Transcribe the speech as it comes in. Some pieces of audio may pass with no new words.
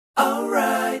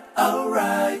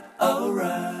alright,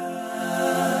 alright,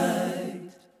 alright.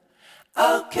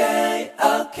 Okay,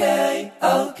 okay,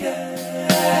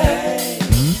 okay.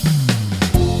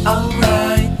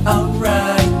 Alright,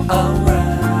 alright, alright.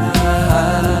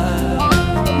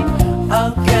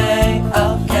 Okay,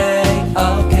 okay,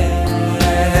 okay.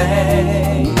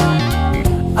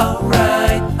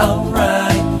 Alright,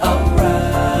 alright,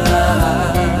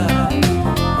 alright.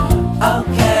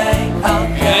 Okay,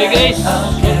 okay. Hey guys,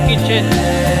 food kitchen.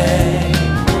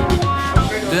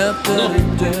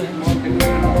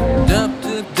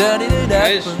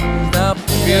 Guys,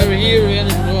 we are here in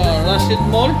Rashid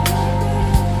Mall.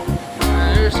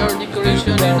 Here's our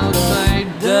decoration outside.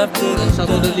 That's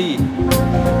Abu Dhabi.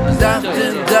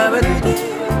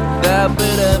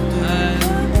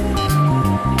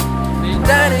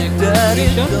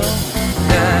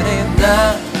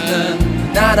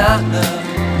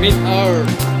 Meet our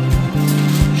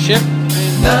chef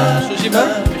in sushi bar,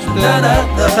 Mr.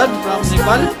 Prasad from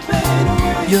Nepal.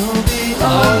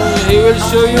 Now he will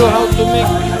show you how to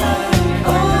make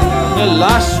the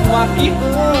last maki,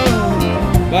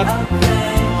 but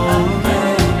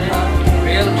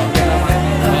real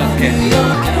okay.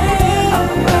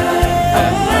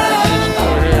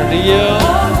 Real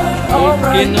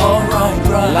volcano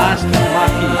last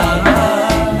maki.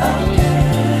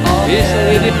 He's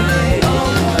already.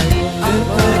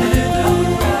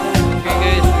 Okay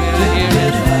guys, we are here in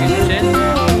the kitchen,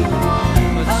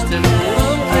 but still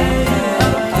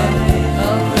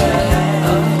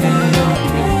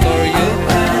Victoria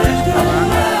restaurant.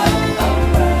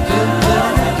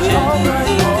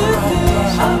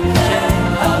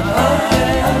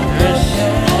 There's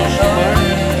sushi bar.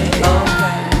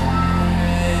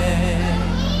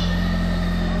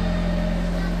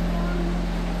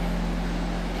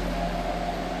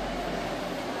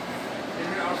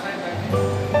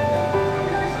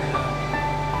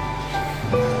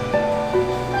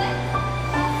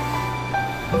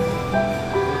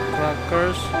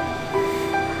 Crackers,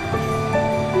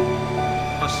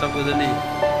 Abu Dhabi.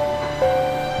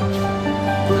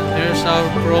 And here's our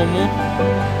promo.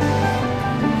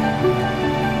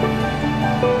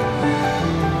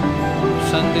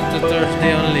 Sunday to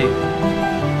Thursday only.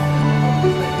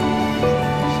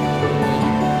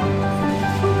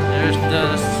 There's the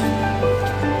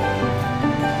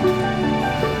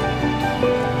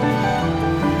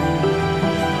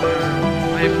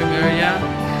wiping area.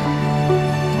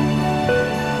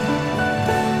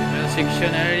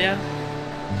 Section area.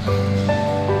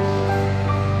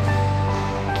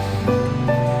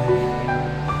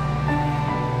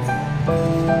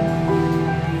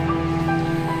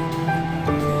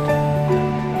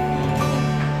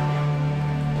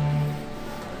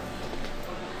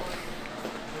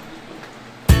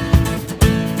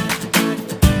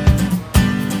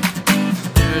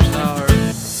 Here's our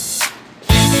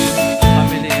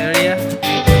family area.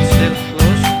 Still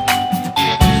closed.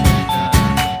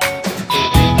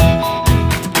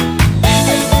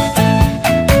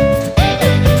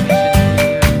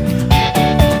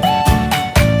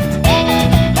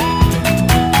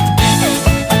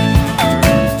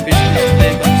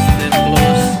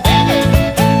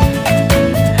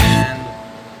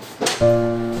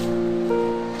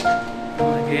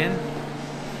 Again,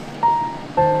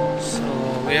 so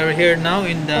we are here now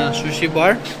in the sushi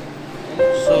bar.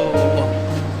 So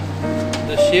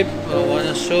the chef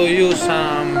wanna show you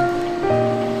some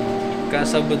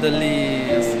Abu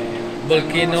Dhabi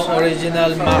volcano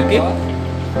original maki.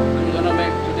 I'm gonna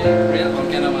make today real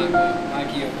volcano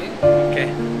maki, okay? Okay.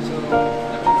 So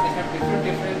that means they have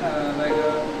different like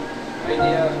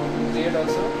idea how to create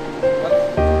also, but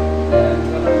I'm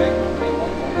gonna make my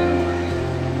own volcano maki.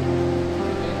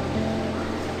 Okay?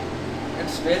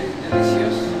 It's very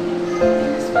delicious,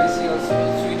 spicy also,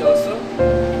 sweet also.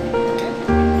 Okay?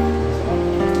 So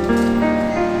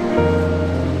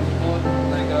both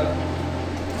like a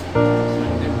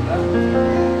tempura.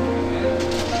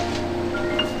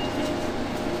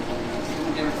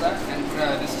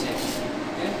 And this cheese.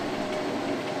 Okay?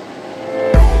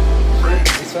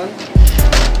 This one.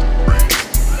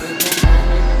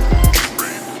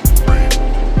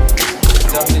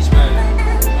 Japanese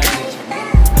mayonnaise.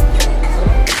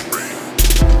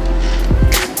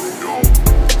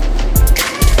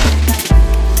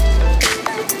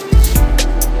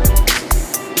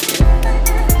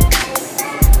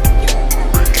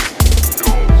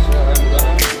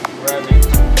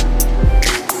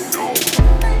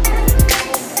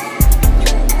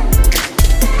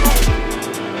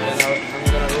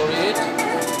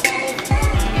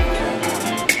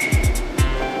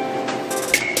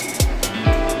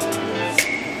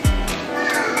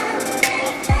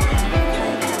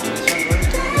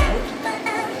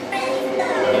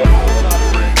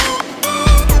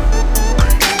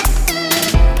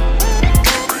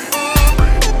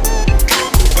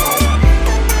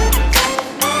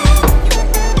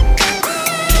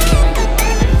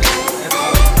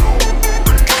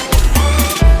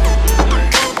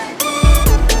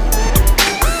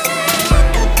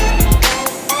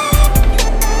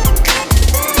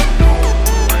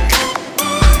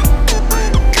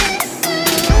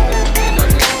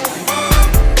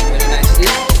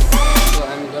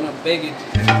 bake it.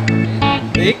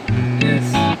 Bake?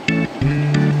 Yes.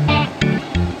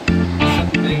 Some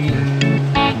baking.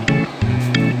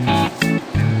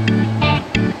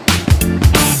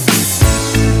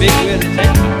 Bake where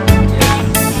inside? Yes.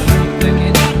 Some bake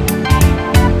it.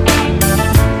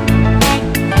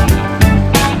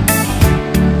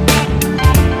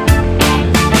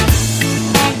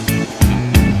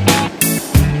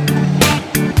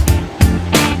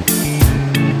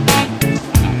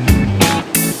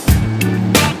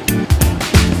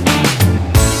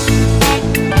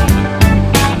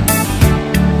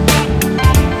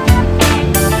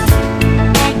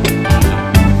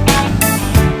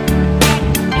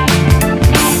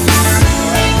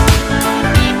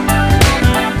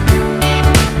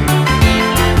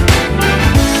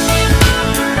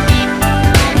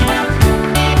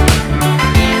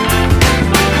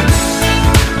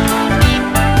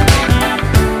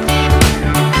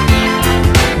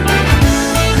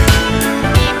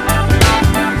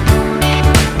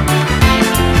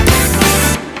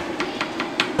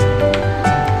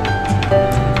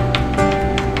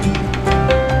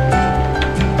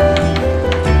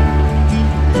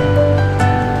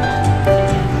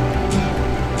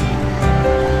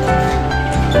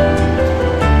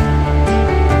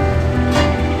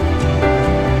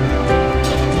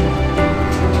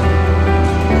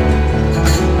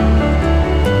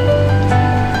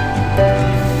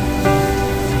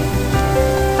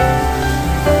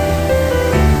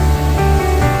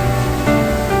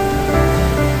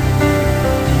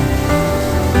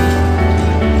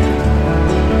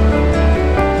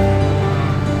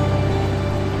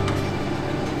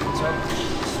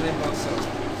 Shrimp also.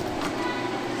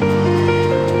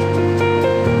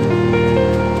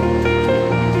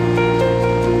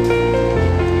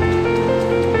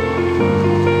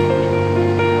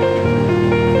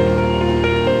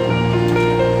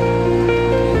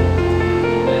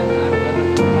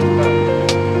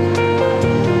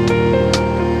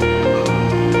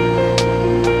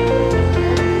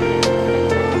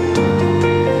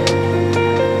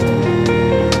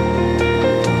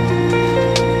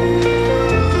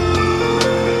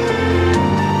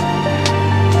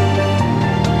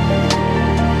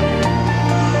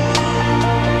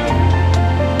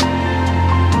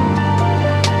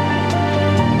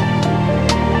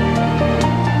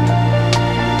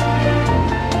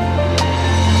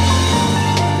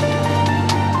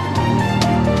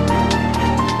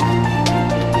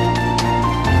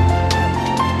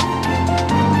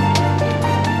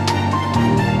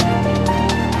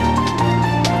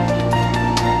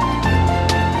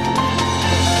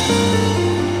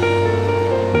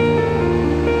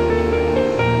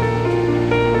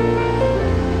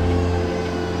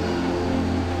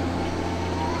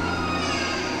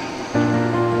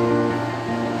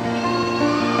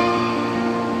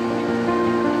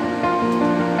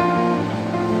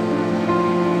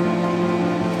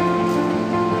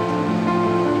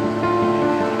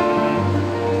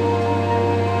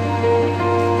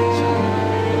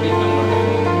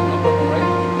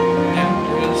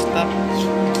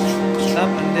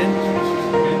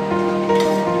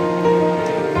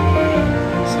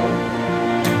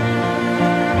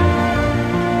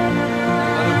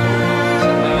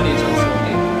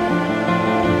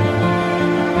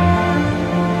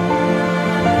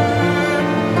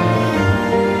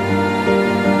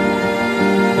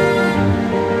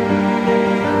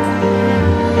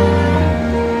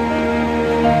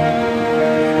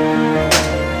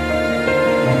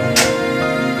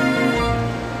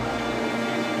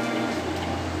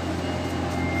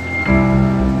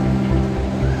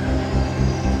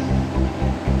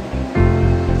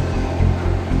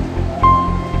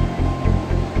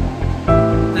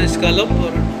 Scallop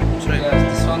or shrimp?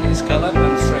 Yes, this one is scallop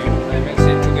and shrimp. I mix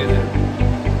it together.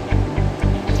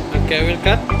 Okay, we'll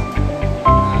cut.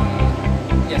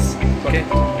 Yes. Okay,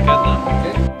 cut now.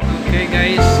 Okay. Okay,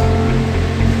 guys.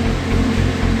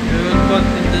 We will put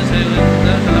in the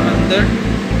salamander.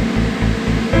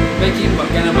 Baking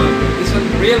volcano maki. This one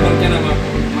real volcano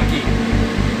maki.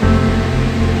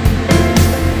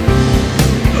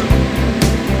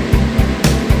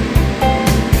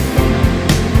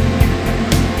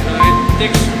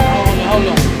 Takes how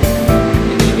long?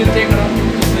 It will take around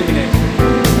 2-3 minutes.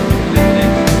 3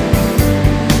 minutes.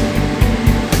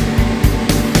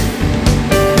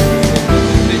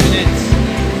 3 minutes.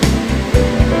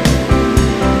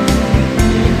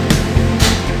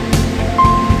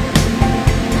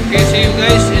 Okay, see you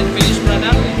guys in finished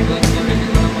product.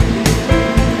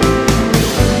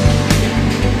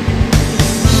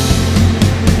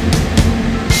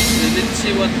 Let's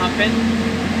see what happened.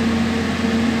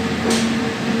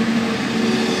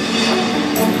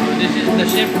 This is the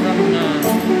ship from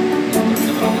India.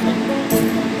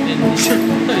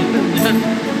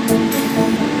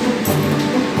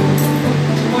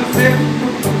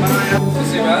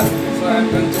 Sushi bar. So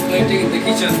I'm going to plating in the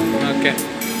kitchen. Okay.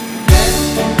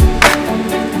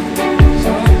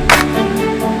 So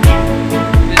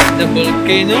This is the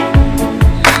volcano.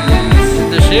 yes.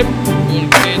 The ship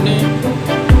volcano.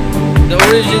 The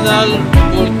original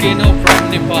volcano from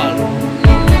Nepal.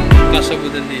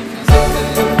 Kasabudali.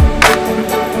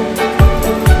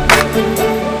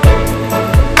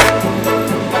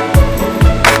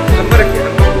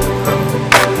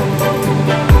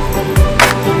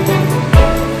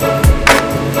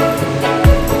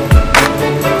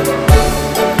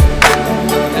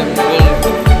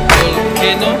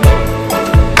 Volcano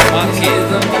Maki is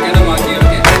the volcano maki,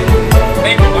 okay?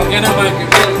 Make volcano maki,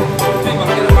 okay? Make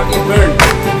volcano maki burn.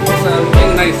 It's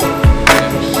looking nice.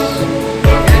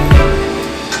 Okay?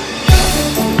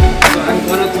 So I'm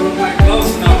gonna throw my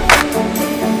gloves now.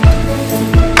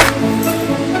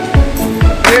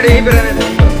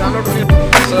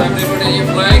 So everybody you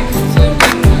like, so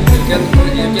you can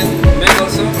make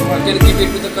also or can give it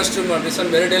to the customer. This one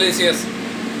very delicious.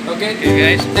 Okay?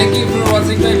 Okay guys. Thank you for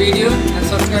watching my video and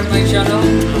subscribe my channel.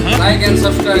 Like and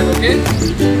subscribe, okay?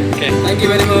 Okay. Thank you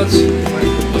very much.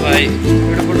 Bye.